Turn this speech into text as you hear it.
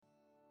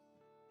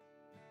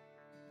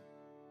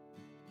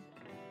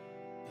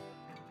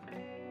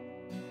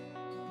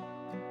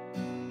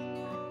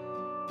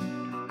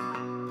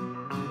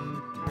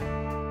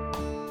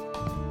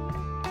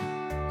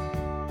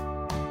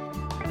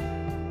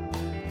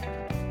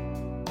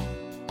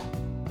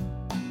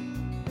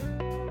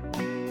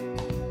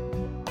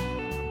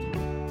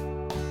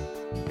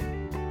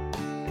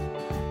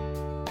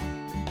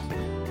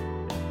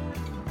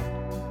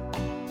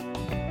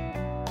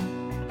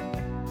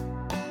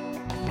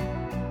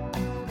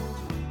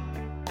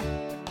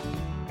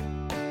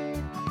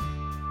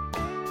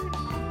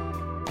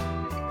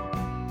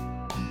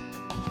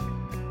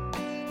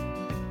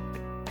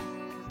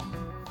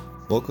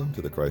Welcome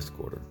to the Christ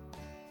Quarter.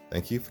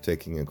 Thank you for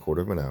taking a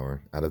quarter of an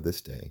hour out of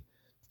this day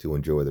to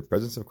enjoy the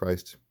presence of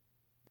Christ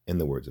and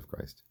the words of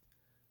Christ.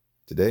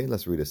 Today,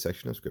 let's read a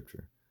section of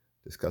Scripture,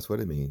 discuss what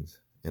it means,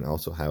 and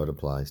also how it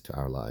applies to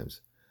our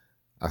lives.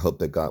 I hope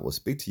that God will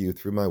speak to you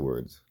through my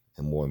words,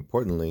 and more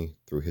importantly,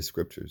 through His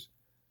Scriptures,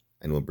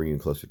 and will bring you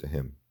closer to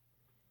Him.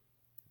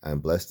 I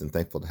am blessed and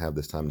thankful to have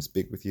this time to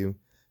speak with you,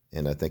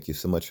 and I thank you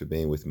so much for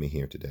being with me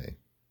here today.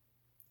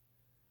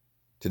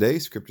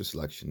 Today's scripture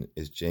selection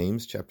is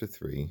James chapter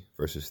 3,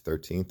 verses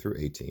 13 through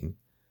 18,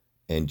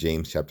 and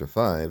James chapter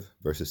 5,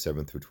 verses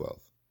 7 through 12.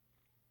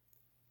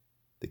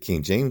 The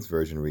King James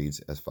Version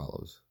reads as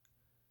follows: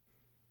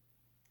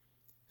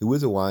 Who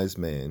is a wise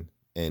man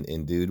and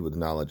endued with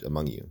knowledge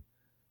among you?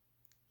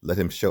 Let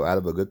him show out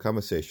of a good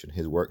conversation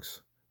his works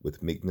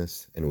with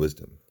meekness and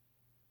wisdom.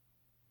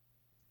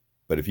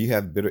 But if you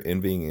have bitter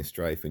envying and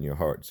strife in your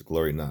hearts,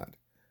 glory not,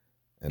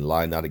 and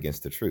lie not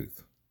against the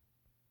truth.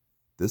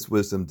 This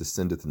wisdom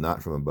descendeth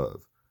not from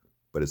above,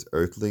 but is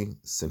earthly,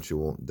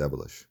 sensual,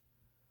 devilish.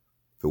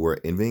 For where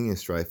envying and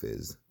strife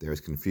is, there is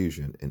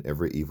confusion in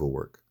every evil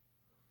work.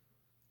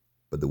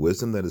 But the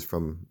wisdom that is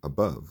from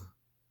above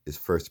is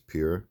first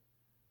pure,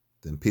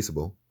 then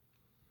peaceable,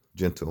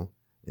 gentle,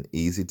 and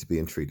easy to be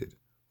entreated,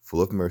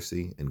 full of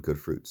mercy and good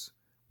fruits,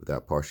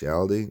 without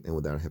partiality and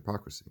without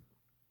hypocrisy.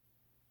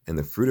 And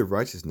the fruit of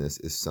righteousness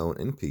is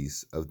sown in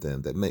peace of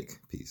them that make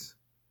peace.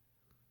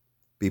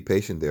 Be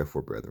patient,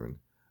 therefore, brethren,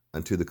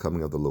 unto the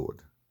coming of the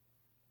Lord.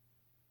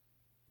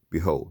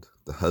 Behold,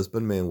 the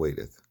husbandman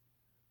waiteth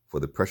for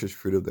the precious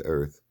fruit of the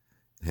earth,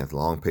 and hath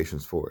long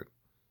patience for it,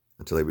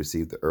 until they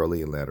receive the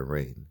early and latter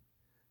rain.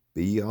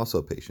 Be ye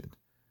also patient.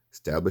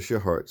 Establish your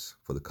hearts,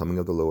 for the coming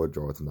of the Lord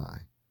draweth nigh.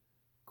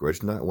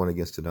 Grudge not one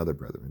against another,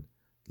 brethren,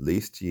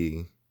 lest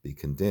ye be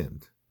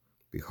condemned.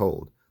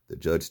 Behold, the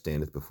judge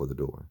standeth before the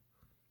door.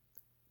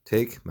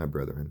 Take, my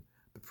brethren,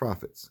 the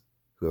prophets,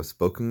 who have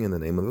spoken in the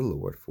name of the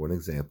Lord, for an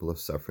example of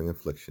suffering,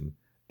 affliction,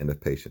 and of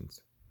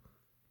patience.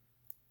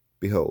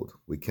 Behold,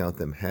 we count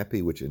them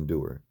happy which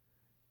endure.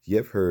 Ye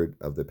have heard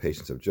of the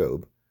patience of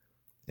Job,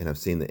 and have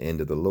seen the end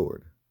of the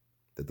Lord,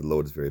 that the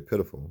Lord is very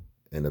pitiful,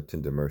 and of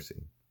tender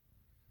mercy.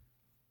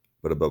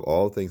 But above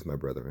all things, my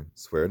brethren,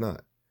 swear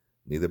not,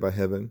 neither by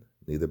heaven,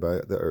 neither by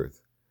the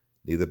earth,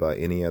 neither by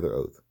any other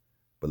oath,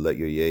 but let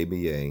your yea be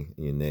yea,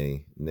 and your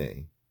nay,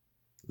 nay,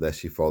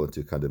 lest ye fall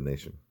into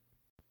condemnation.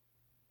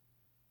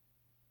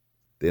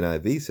 The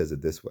NIV says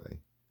it this way: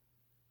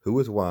 Who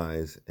is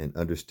wise and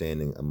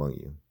understanding among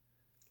you?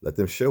 Let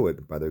them show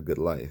it by their good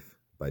life,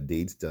 by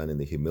deeds done in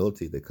the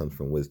humility that comes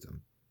from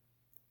wisdom.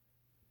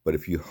 But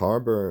if you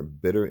harbor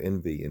bitter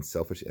envy and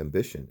selfish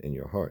ambition in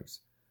your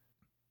hearts,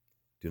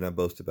 do not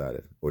boast about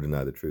it or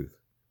deny the truth.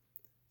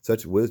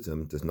 Such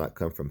wisdom does not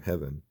come from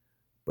heaven,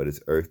 but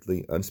is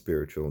earthly,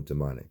 unspiritual,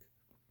 demonic.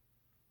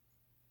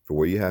 For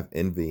where you have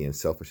envy and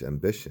selfish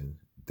ambition,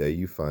 there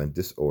you find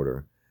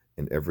disorder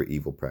and every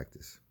evil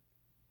practice.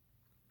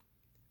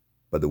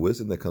 But the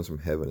wisdom that comes from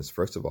heaven is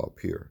first of all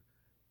pure,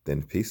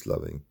 then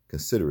peace-loving,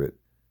 considerate,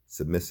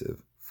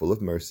 submissive, full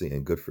of mercy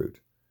and good fruit,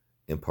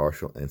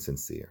 impartial and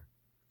sincere.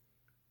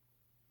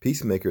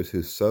 Peacemakers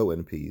who sow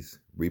in peace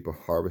reap a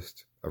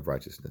harvest of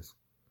righteousness.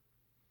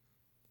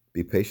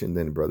 Be patient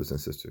then, brothers and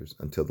sisters,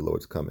 until the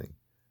Lord's coming.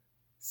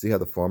 See how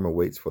the farmer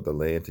waits for the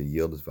land to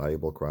yield his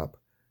valuable crop,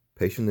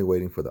 patiently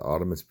waiting for the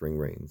autumn and spring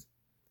rains.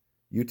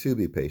 You too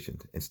be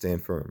patient and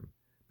stand firm,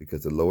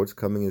 because the Lord's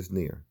coming is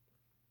near.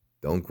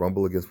 Don't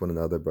grumble against one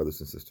another,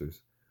 brothers and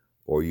sisters,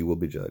 or you will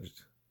be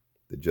judged.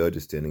 The judge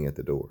is standing at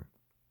the door.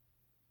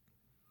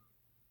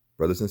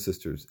 Brothers and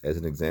sisters, as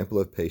an example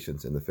of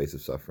patience in the face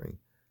of suffering,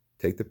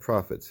 take the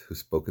prophets who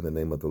spoke in the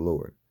name of the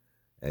Lord.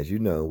 As you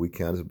know, we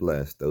count as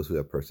blessed those who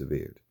have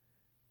persevered.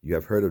 You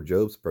have heard of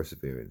Job's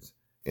perseverance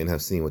and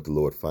have seen what the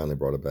Lord finally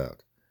brought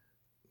about.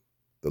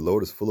 The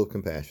Lord is full of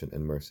compassion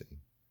and mercy.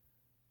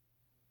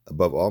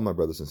 Above all, my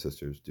brothers and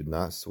sisters, do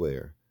not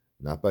swear,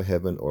 not by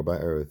heaven or by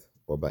earth,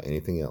 or by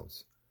anything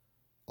else.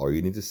 All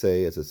you need to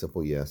say is a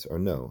simple yes or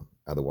no,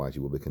 otherwise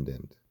you will be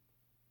condemned.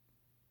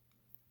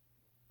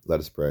 Let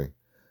us pray.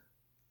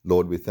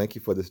 Lord, we thank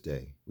you for this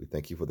day. We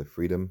thank you for the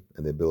freedom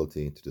and the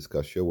ability to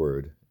discuss your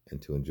word and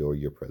to enjoy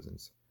your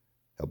presence.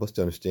 Help us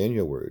to understand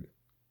your word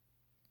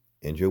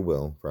and your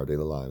will for our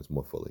daily lives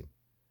more fully.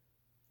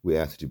 We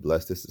ask that you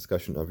bless this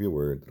discussion of your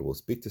word that will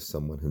speak to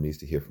someone who needs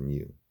to hear from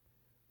you.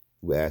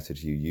 We ask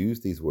that you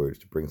use these words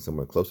to bring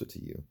someone closer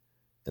to you,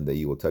 and that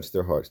you will touch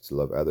their hearts to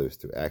love others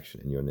through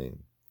action in your name.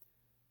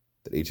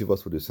 That each of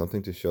us will do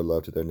something to show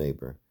love to their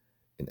neighbor,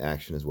 in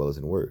action as well as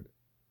in word.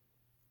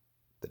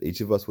 That each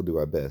of us will do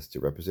our best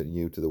to represent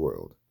you to the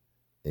world.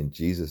 In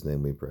Jesus'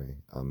 name we pray.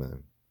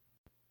 Amen.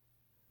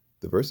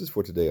 The verses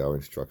for today are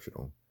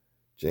instructional.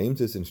 James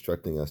is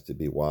instructing us to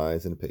be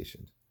wise and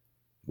patient.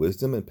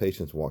 Wisdom and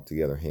patience walk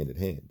together hand in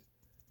hand.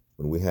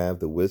 When we have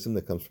the wisdom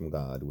that comes from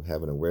God, we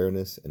have an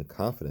awareness and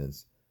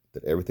confidence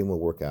that everything will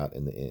work out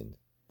in the end.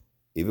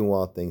 Even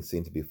while things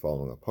seem to be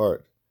falling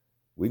apart,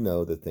 we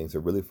know that things are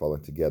really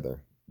falling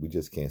together. We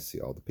just can't see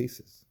all the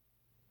pieces.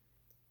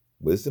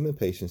 Wisdom and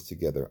patience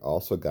together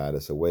also guide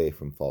us away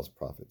from false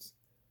prophets.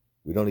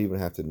 We don't even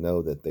have to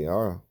know that they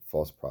are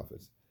false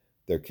prophets.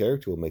 Their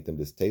character will make them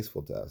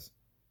distasteful to us,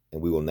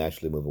 and we will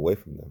naturally move away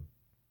from them.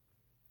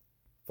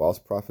 False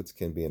prophets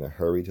can be in a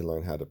hurry to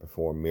learn how to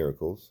perform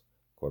miracles,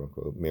 quote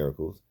unquote,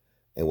 miracles,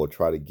 and will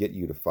try to get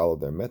you to follow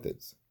their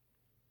methods.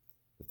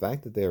 The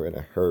fact that they are in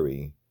a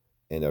hurry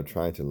and are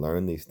trying to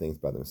learn these things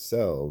by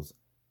themselves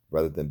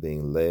rather than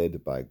being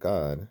led by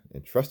God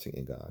and trusting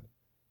in God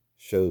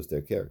shows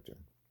their character.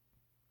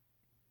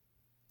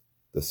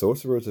 The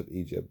sorcerers of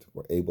Egypt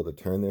were able to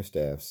turn their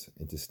staffs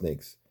into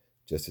snakes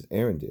just as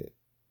Aaron did.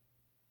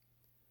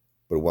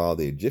 But while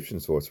the Egyptian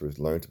sorcerers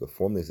learned to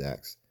perform these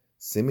acts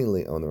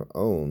seemingly on their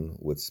own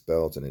with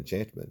spells and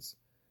enchantments,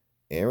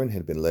 Aaron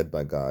had been led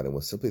by God and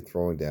was simply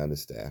throwing down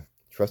his staff,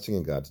 trusting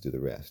in God to do the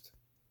rest.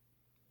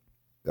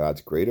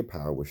 God's greater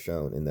power was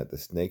shown in that the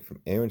snake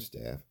from Aaron's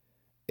staff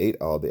ate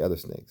all the other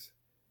snakes.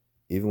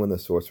 Even when the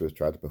sorcerers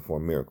tried to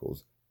perform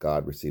miracles,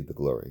 God received the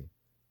glory,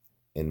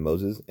 and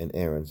Moses and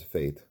Aaron's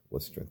faith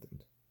was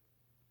strengthened.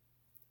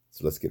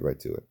 So let's get right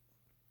to it.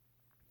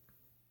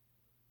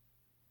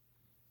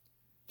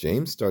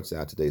 James starts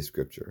out today's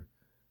scripture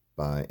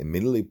by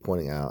immediately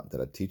pointing out that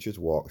a teacher's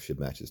walk should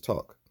match his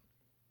talk.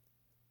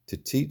 To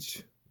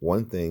teach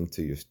one thing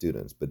to your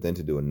students, but then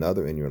to do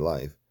another in your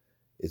life,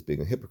 is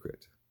being a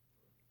hypocrite.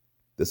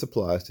 This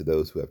applies to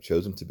those who have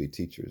chosen to be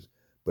teachers,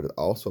 but it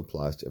also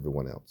applies to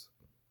everyone else.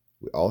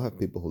 We all have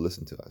people who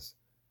listen to us,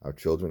 our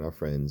children, our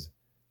friends,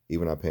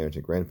 even our parents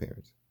and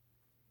grandparents.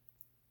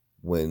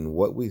 When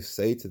what we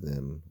say to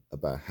them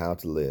about how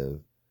to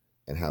live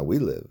and how we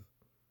live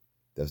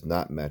does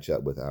not match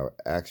up with our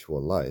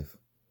actual life,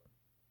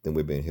 then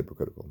we're being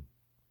hypocritical.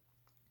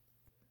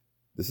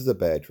 This is a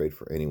bad trait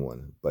for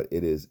anyone, but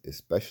it is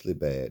especially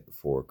bad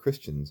for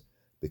Christians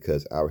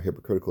because our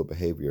hypocritical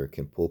behavior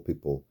can pull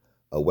people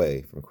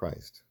away from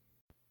Christ.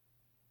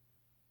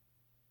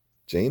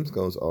 James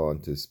goes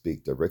on to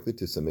speak directly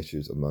to some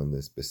issues among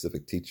the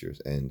specific teachers,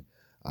 and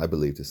I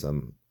believe to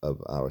some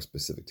of our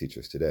specific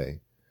teachers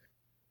today.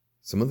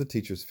 Some of the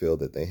teachers feel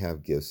that they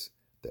have gifts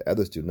that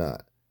others do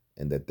not,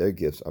 and that their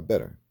gifts are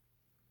better.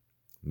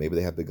 Maybe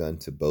they have begun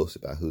to boast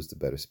about who's the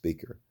better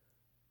speaker,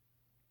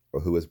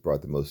 or who has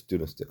brought the most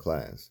students to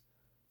class,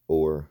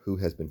 or who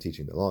has been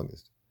teaching the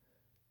longest.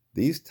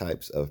 These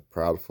types of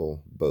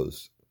proudful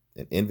boasts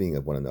and envying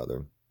of one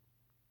another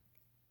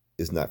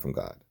is not from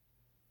God.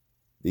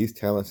 These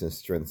talents and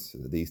strengths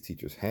that these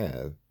teachers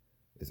have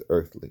is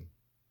earthly.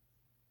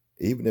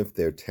 Even if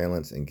their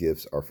talents and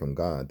gifts are from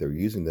God, they're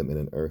using them in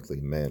an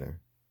earthly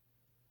manner.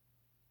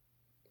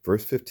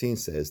 Verse 15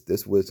 says,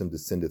 "This wisdom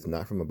descendeth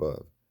not from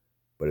above,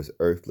 but is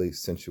earthly,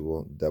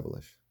 sensual,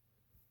 devilish."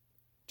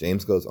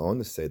 James goes on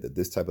to say that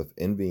this type of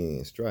envying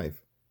and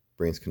strife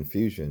brings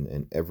confusion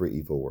and every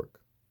evil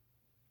work.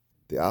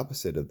 The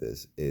opposite of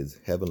this is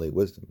heavenly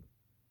wisdom.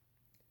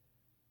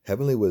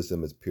 Heavenly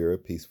wisdom is pure,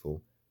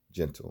 peaceful,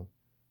 gentle,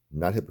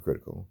 not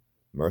hypocritical,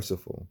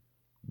 merciful,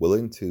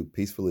 willing to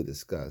peacefully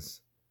discuss,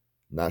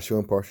 not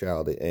showing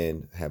partiality,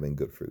 and having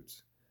good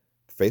fruits.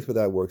 Faith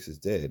without works is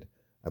dead.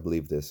 I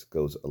believe this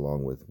goes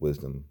along with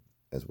wisdom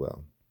as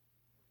well.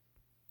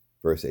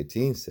 Verse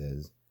 18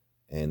 says,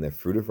 "And the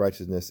fruit of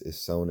righteousness is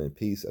sown in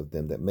peace of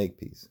them that make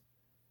peace."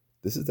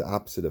 This is the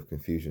opposite of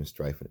confusion,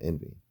 strife, and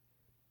envy.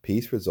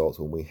 Peace results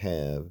when we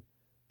have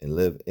and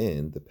live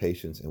in the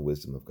patience and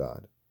wisdom of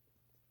God.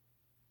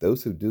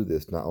 Those who do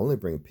this not only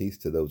bring peace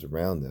to those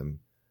around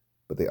them,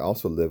 but they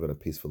also live in a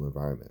peaceful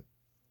environment.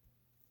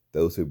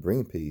 Those who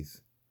bring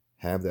peace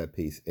have that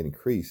peace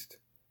increased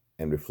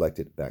and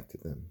reflected back to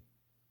them.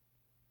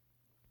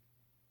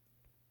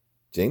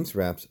 James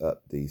wraps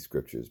up these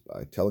scriptures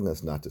by telling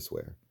us not to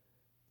swear.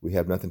 We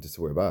have nothing to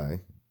swear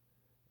by,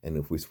 and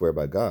if we swear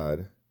by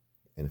God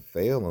and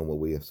fail on what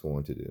we have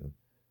sworn to do,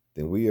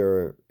 then we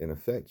are in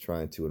effect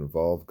trying to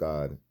involve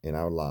God in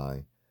our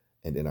lie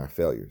and in our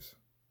failures.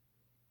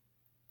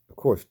 Of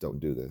course, don't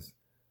do this,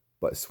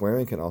 but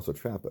swearing can also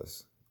trap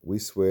us. We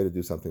swear to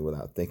do something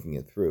without thinking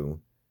it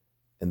through,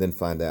 and then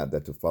find out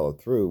that to follow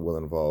through will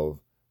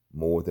involve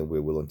more than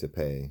we're willing to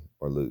pay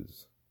or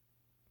lose.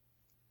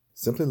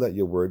 Simply let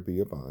your word be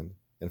your bond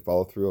and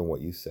follow through on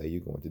what you say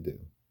you're going to do.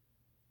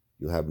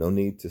 You'll have no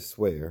need to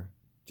swear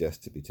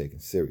just to be taken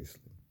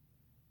seriously.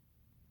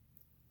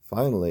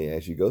 Finally,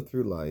 as you go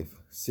through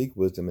life, seek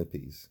wisdom and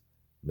peace,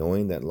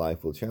 knowing that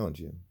life will challenge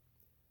you.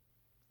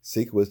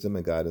 Seek wisdom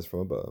and guidance from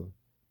above,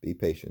 be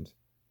patient,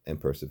 and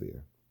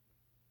persevere.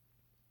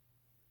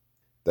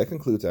 That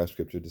concludes our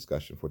scripture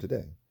discussion for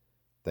today.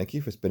 Thank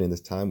you for spending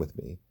this time with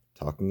me,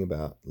 talking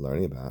about,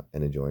 learning about,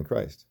 and enjoying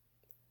Christ.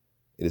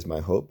 It is my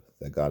hope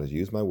that God has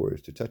used my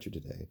words to touch you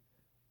today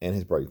and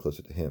has brought you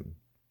closer to Him.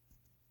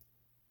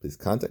 Please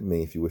contact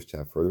me if you wish to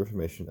have further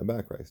information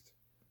about Christ.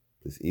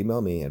 Please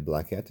email me at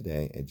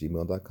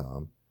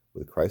blackhattoday@gmail.com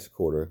with Christ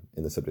Quarter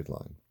in the subject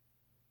line.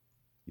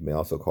 You may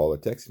also call or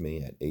text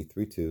me at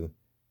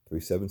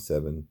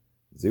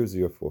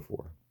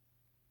 832-377-0044.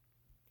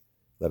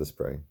 Let us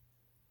pray.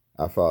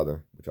 Our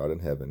Father, which art in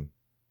heaven,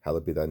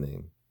 hallowed be thy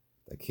name.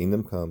 Thy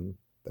kingdom come,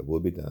 thy will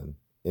be done,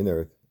 in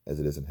earth as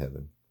it is in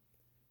heaven.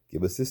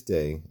 Give us this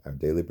day our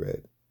daily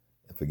bread,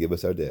 and forgive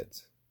us our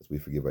debts, as we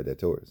forgive our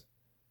debtors.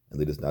 And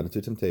lead us not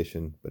into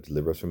temptation, but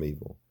deliver us from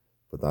evil.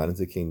 For thine is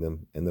the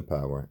kingdom, and the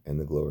power, and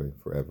the glory,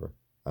 forever.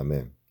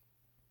 Amen.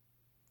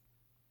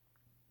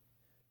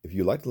 If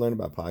you'd like to learn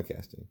about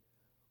podcasting,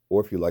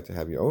 or if you'd like to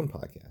have your own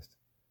podcast,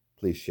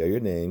 please share your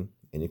name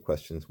and your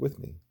questions with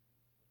me.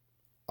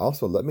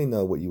 Also, let me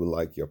know what you would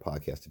like your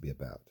podcast to be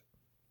about.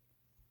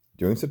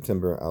 During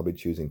September, I'll be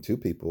choosing 2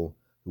 people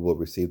who will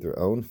receive their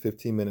own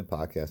 15-minute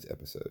podcast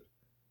episode.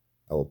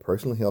 I will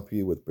personally help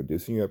you with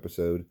producing your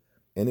episode,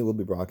 and it will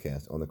be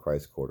broadcast on the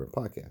Christ Quarter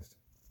podcast.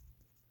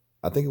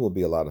 I think it will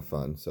be a lot of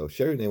fun, so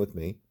share your name with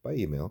me by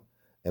email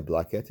at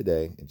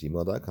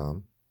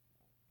blackhattoday@gmail.com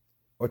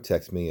or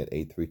text me at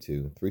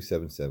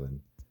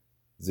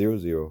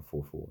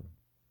 832-377-0044.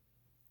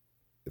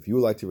 If you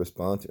would like to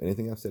respond to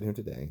anything I've said here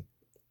today,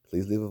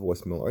 please leave a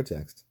voicemail or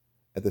text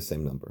at the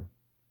same number.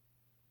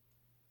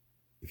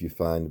 If you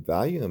find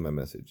value in my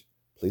message,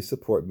 please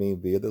support me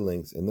via the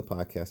links in the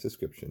podcast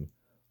description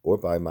or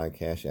by my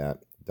Cash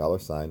App,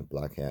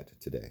 $blackhat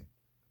today.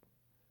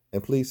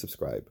 And please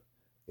subscribe.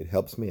 It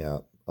helps me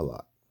out a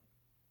lot.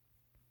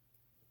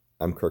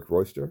 I'm Kirk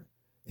Royster.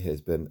 It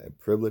has been a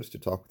privilege to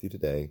talk with you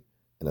today,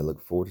 and I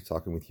look forward to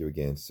talking with you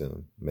again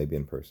soon, maybe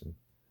in person.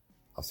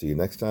 I'll see you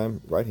next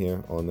time right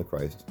here on the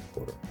Christ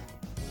Quarter.